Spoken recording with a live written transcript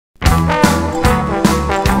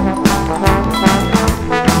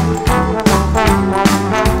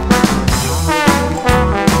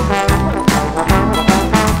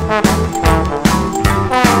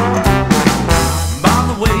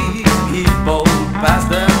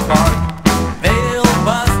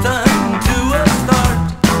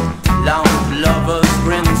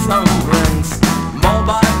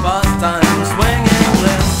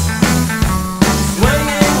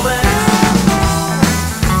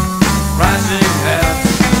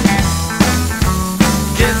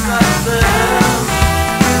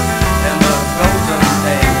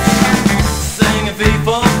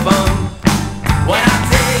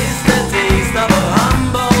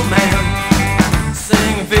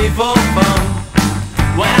for fun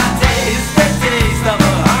when I taste the taste of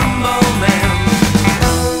a humble man.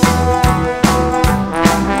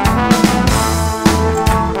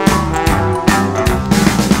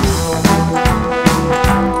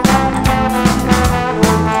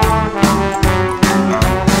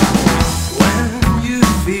 When you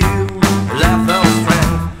feel left of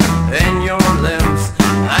strength in your limbs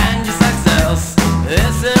and your success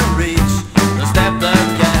is in reach, step the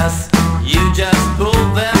gas, you just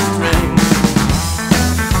pull them strings.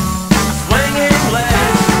 Swinging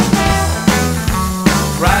legs,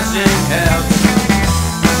 crashing heads,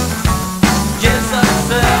 get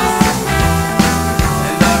success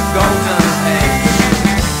in the golden age.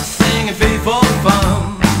 Singing fee for fun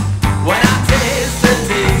when I taste the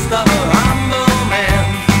taste of a humble man.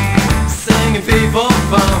 Singing fee for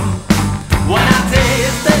fun when I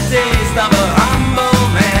taste the taste of a humble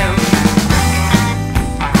man.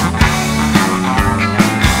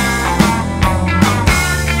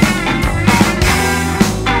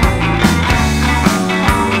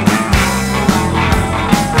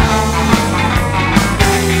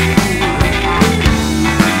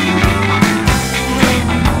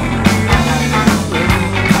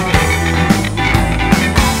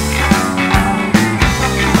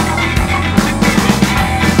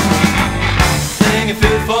 Singing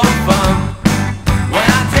feel for fun when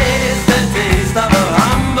I taste the taste of a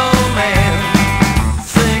humble man.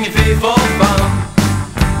 Singing feel for fun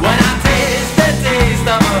when I taste the taste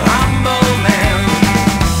of a humble man.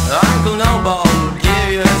 Uncle Noble will give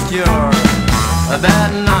you his cure,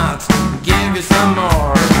 that not give you some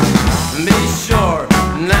more. Be sure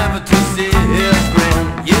never to see his grin,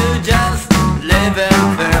 you just live in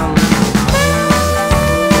film.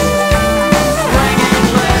 Swinging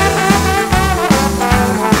legs,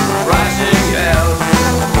 rushing hell,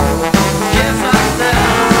 yes I said,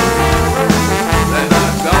 in the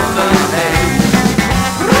golden age.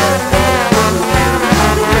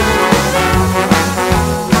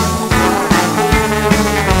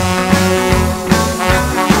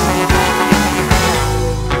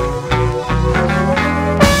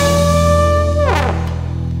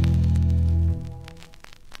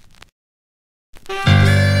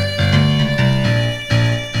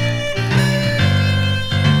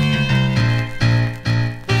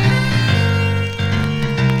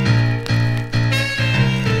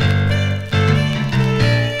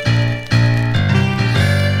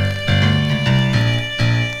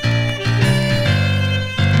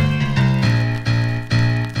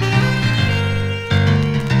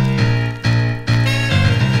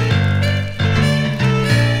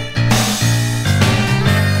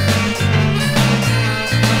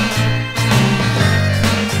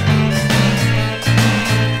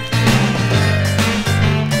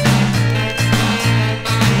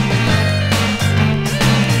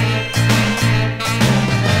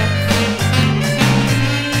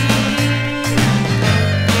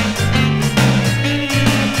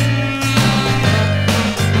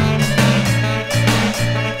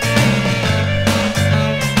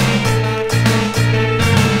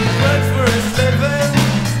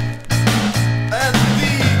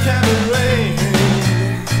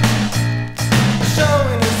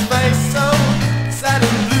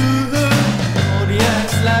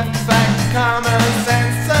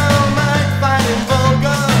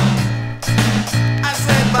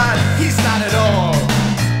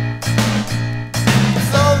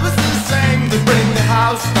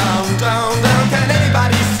 Down, down, can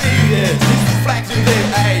anybody see it? It's reflecting the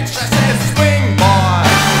age. I said, Swingboy,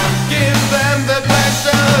 give them the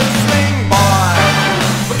pleasure. Swingboy,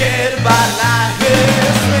 forget about life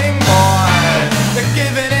here. Swingboy, they're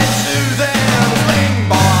giving it to them.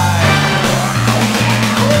 Swingboy.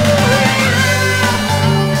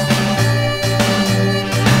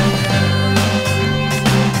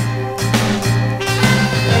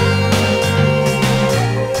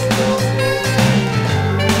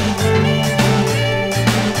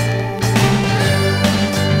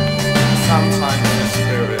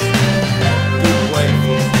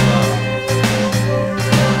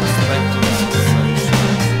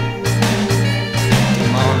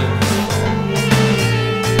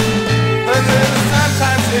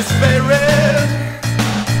 Spirit,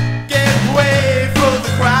 give way for the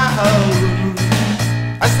crowd.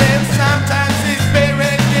 I said sometimes his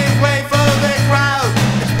spirit give way for the crowd,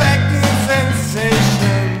 expecting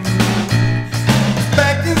sensation,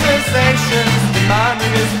 expecting sensations,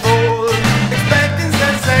 demanding his fall, expecting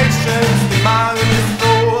sensations, demanding his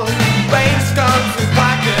fall. Waistcoats and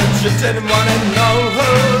pockets you didn't want to know.